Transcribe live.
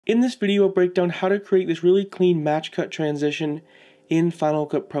In this video, I'll break down how to create this really clean match cut transition in Final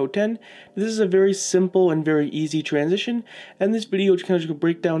Cut Pro 10. This is a very simple and very easy transition, and this video is kind of just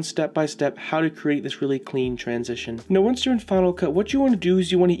break down step by step how to create this really clean transition. Now once you're in Final Cut, what you want to do is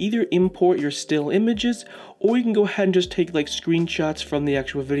you want to either import your still images, or you can go ahead and just take like screenshots from the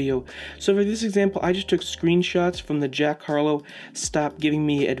actual video. So for this example, I just took screenshots from the Jack Harlow Stop Giving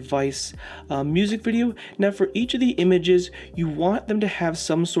Me Advice music video. Now for each of the images, you want them to have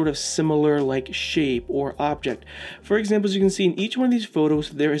some sort of similar like shape or object. For example, as you can see in each one of these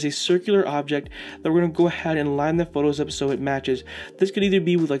photos, there is a circular object that we're going to go ahead and line the photos up so it matches. This could either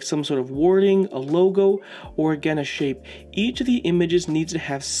be with like some sort of wording, a logo, or again a shape. Each of the images needs to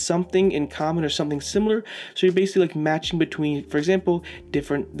have something in common or something similar, so you're basically like matching between, for example, the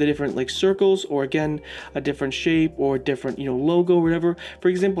different like circles, or again a different shape or different logo or whatever. For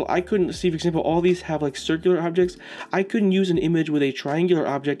example, I couldn't see, for example, all these have like circular objects. I couldn't use an image with a triangular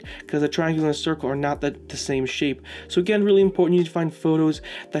object because a triangle and a circle are not the same shape. So again, really important, you need to find photos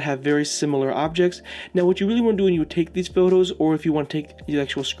that have very similar objects. Now what you really want to do when you take these photos, or if you want to take the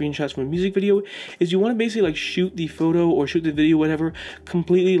actual screenshots from a music video, is you want to basically like shoot the photo or shoot the video, whatever,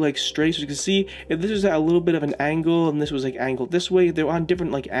 completely like straight. So you can see if this is at a little bit of an angle and this was like angled this way, they're on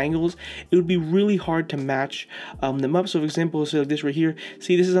different like angles, it would be really hard to match them up. So for example, say like this right here,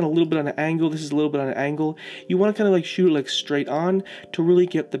 see this is on a little bit on an angle, this is a little bit on an angle. You want to kind of like shoot like straight on to really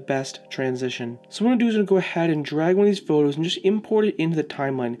get the best transition. So what I'm going to do is I'm going to go ahead and drag one of these photos and just import it into the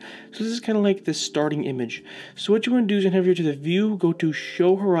timeline. So this is kind of like the starting image. So what you want to do is head over to the view, go to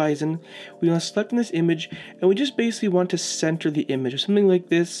show horizon, we want to select this image, and we just basically want to center the image or something like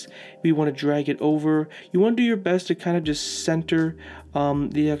this. We want to drag it over. You want to do your best to kind of just center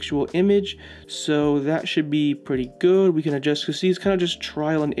the actual image, so that should be pretty good. We can adjust, because see, it's kind of just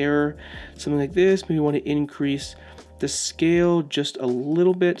trial and error, something like this. Maybe we want to increase the scale just a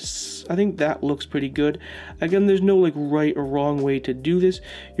little bit. I think that looks pretty good. Again, there's no like right or wrong way to do this.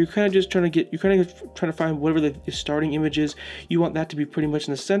 You're kind of just trying to find whatever the starting image is. You want that to be pretty much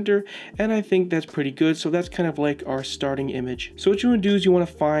in the center, and I think that's pretty good. So that's kind of like our starting image. So what you want to do is you want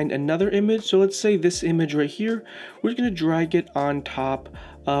to find another image. So let's say this image right here, we're just going to drag it on top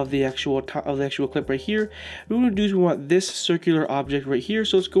of the actual clip right here. What we want to do is we want this circular object right here.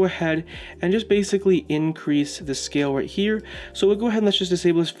 So let's go ahead and just basically increase the scale right here. So we'll go ahead and let's just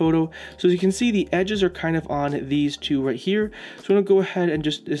disable this photo. So as you can see, the edges are kind of on these two right here. So I'm going to go ahead and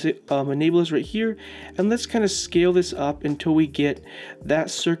just enable this right here, and let's kind of scale this up until we get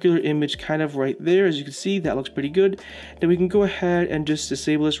that circular image kind of right there. As you can see, that looks pretty good. Then we can go ahead and just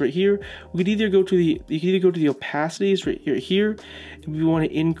disable this right here. We could either go to the opacities right here. If we want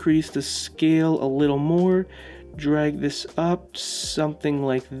to increase the scale a little more, drag this up, something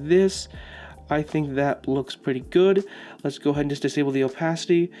like this. I think that looks pretty good. Let's go ahead and just disable the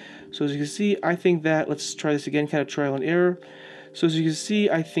opacity. So as you can see, I think that, let's try this again, kind of trial and error. So as you can see,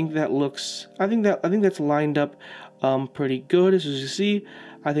 I think that looks, I think that's lined up pretty good. As you can see,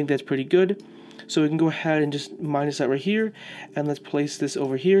 I think that's pretty good. So we can go ahead and just minus that right here, and let's place this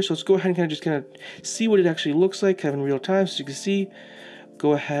over here. So let's go ahead and kind of see what it actually looks like kind of in real time. So you can see,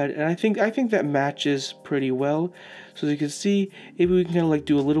 go ahead, and I think that matches pretty well. So as you can see, maybe we can kind of like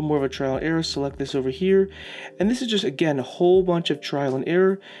do a little more of a trial and error, select this over here, and this is just again a whole bunch of trial and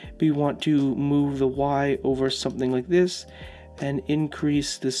error. We want to move the Y over something like this and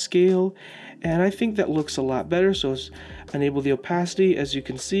increase the scale, and I think that looks a lot better. So let's enable the opacity. As you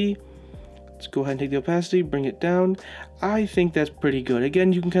can see, let's go ahead and take the opacity, bring it down. I think that's pretty good.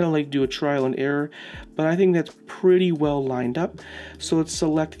 Again, you can kind of like do a trial and error, but I think that's pretty well lined up. So let's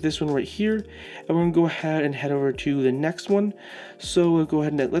select this one right here, and we're gonna go ahead and head over to the next one. So we'll go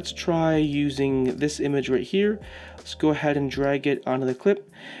ahead and let's try using this image right here. Let's go ahead and drag it onto the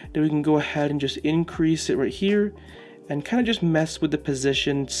clip. Then we can go ahead and just increase it right here, and kind of just mess with the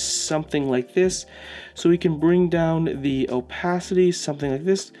position, something like this. So we can bring down the opacity, something like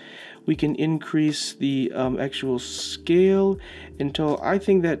this. We can increase the actual scale until I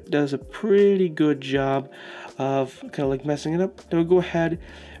think that does a pretty good job of kind of like messing it up. Then we'll go ahead,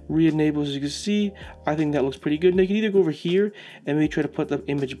 re-enable. As you can see, I think that looks pretty good. Now you can either go over here and maybe try to put the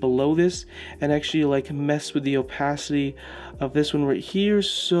image below this and actually like mess with the opacity of this one right here.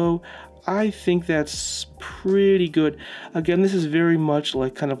 So I think that's pretty good. Again, this is very much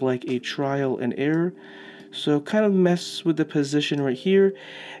like kind of like a trial and error. So kind of mess with the position right here,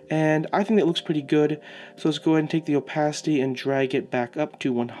 and I think that looks pretty good. So let's go ahead and take the opacity and drag it back up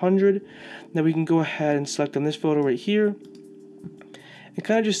to 100. Now we can go ahead and select on this photo right here and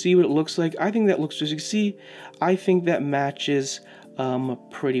kind of just see what it looks like. I think that looks, as you can see, I think that matches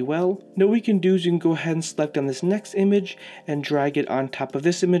pretty well. Now what we can do is you can go ahead and select on this next image and drag it on top of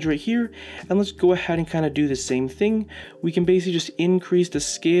this image right here, and let's go ahead and kind of do the same thing. We can basically just increase the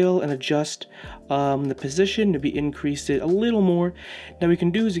scale and adjust the position, maybe increase it a little more. Now what we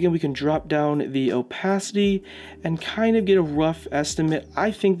can do is, again, we can drop down the opacity and kind of get a rough estimate.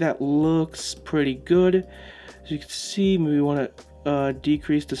 I think that looks pretty good. As you can see, maybe we want to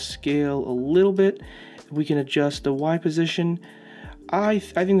decrease the scale a little bit. We can adjust the Y position. I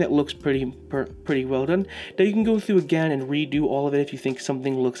think that looks pretty well done. Now you can go through again and redo all of it if you think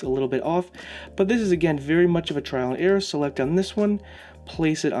something looks a little bit off, but this is, again, very much of a trial and error. Select on this one,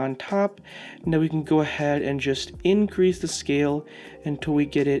 place it on top. Now we can go ahead and just increase the scale until we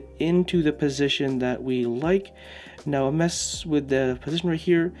get it into the position that we like. Now a mess with the position right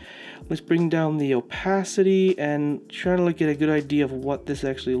here. Let's bring down the opacity and try to get a good idea of what this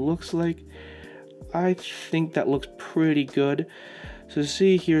actually looks like. I think that looks pretty good. So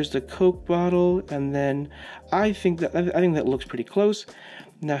see, here's the Coke bottle, and then I think that looks pretty close.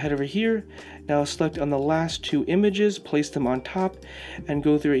 Now head over here. Now select on the last two images, place them on top, and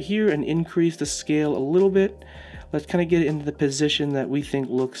go through it here and increase the scale a little bit. Let's kind of get it into the position that we think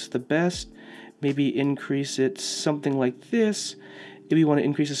looks the best. Maybe increase it something like this. If we want to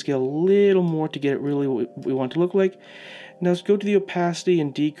increase the scale a little more to get it really what we want it to look like. Now let's go to the opacity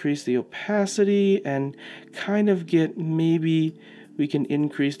and decrease the opacity and kind of get, maybe we can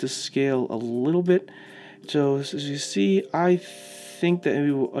increase the scale a little bit. So as you see, I think that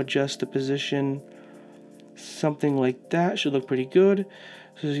maybe we'll adjust the position something like that. Should look pretty good.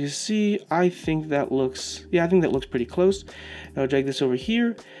 So as you see, I think that looks, I think that looks pretty close. Now drag this over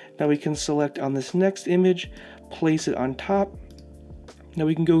here. Now we can select on this next image, place it on top. Now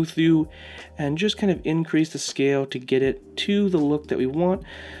we can go through and just kind of increase the scale to get it to the look that we want.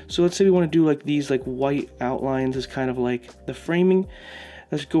 So let's say we want to do like these white outlines as kind of like the framing.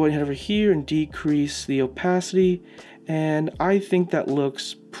 Let's go ahead over here and decrease the opacity, and I think that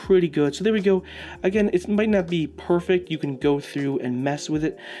looks pretty good. So there we go. Again, it might not be perfect. You can go through and mess with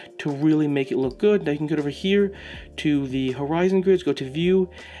it to really make it look good. Now you can go over here to the horizon grids, go to view,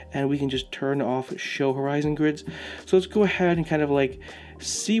 and we can just turn off show horizon grids. So let's go ahead and kind of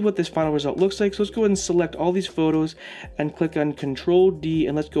see what this final result looks like. So let's go ahead and select all these photos and click on Control D,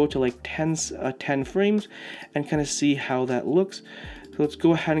 and let's go to 10 frames and kind of see how that looks. So let's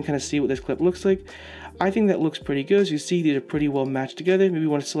go ahead and kind of see what this clip looks like. I think that looks pretty good. As you see, these are pretty well matched together. Maybe we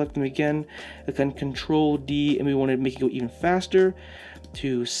want to select them again, click on Control D, and we want to make it go even faster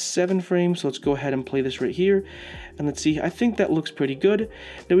to 7 frames. So let's go ahead and play this right here. And let's see, I think that looks pretty good.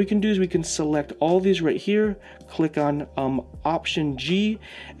 Now what we can do is we can select all these right here, click on Option G,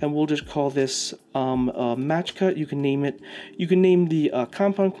 and we'll just call this match cut. You can name it. You can name the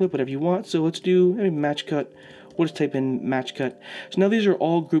compound clip whatever you want. So let's do maybe match cut. We'll just type in match cut. So now these are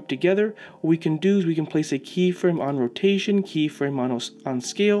all grouped together. What we can do is we can place a keyframe on rotation, keyframe on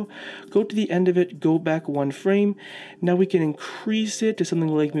scale, go to the end of it, go back 1 frame. Now we can increase it to something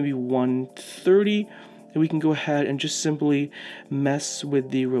like maybe 130. And we can go ahead and just simply mess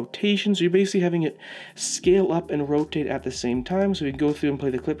with the rotation. So you're basically having it scale up and rotate at the same time. So we can go through and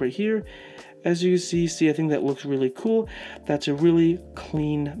play the clip right here. As you can see, I think that looks really cool. That's a really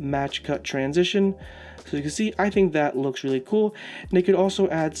clean match cut transition. So you can see, I think that looks really cool. And they could also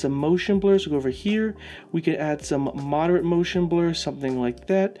add some motion blur. So go over here. We could add some moderate motion blur, something like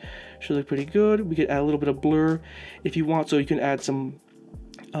that. Should look pretty good. We could add a little bit of blur if you want. So you can add some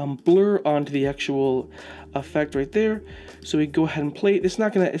blur onto the actual effect right there. So we go ahead and play it. It's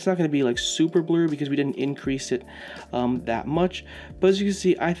not gonna be super blur because we didn't increase it that much. But as you can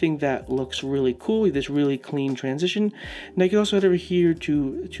see, I think that looks really cool. This really clean transition. Now you can also head over here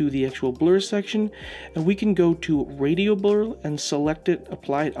to the actual blur section, and we can go to radial blur and select it,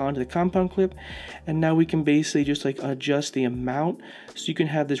 apply it onto the compound clip, and now we can basically just adjust the amount. So you can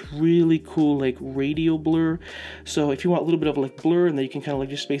have this really cool radial blur. So if you want a little bit of blur, and then you can kind of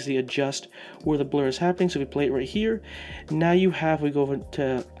just basically adjust where the blur is happening. So if we play it right here, now you have, we go over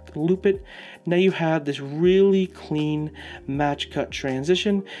to loop it, now you have this really clean match cut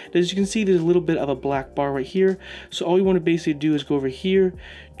transition. As you can see, there's a little bit of a black bar right here. So all you want to basically do is go over here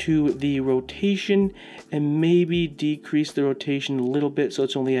to the rotation and maybe decrease the rotation a little bit so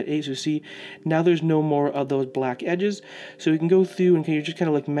it's only at 8. So you see, now there's no more of those black edges. So we can go through and you're just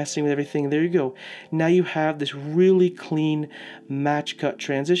kind of messing with everything. There you go. Now you have this really clean match cut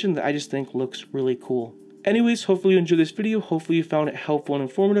transition that I just think looks really cool. Anyways, hopefully you enjoyed this video. Hopefully you found it helpful and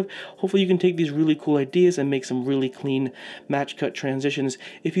informative. Hopefully you can take these really cool ideas and make some really clean match cut transitions.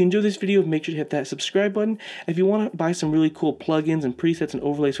 If you enjoyed this video, make sure to hit that subscribe button. If you want to buy some really cool plugins and presets and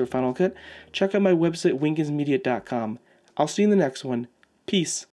overlays for Final Cut, check out my website, winkensmedia.com. I'll see you in the next one. Peace.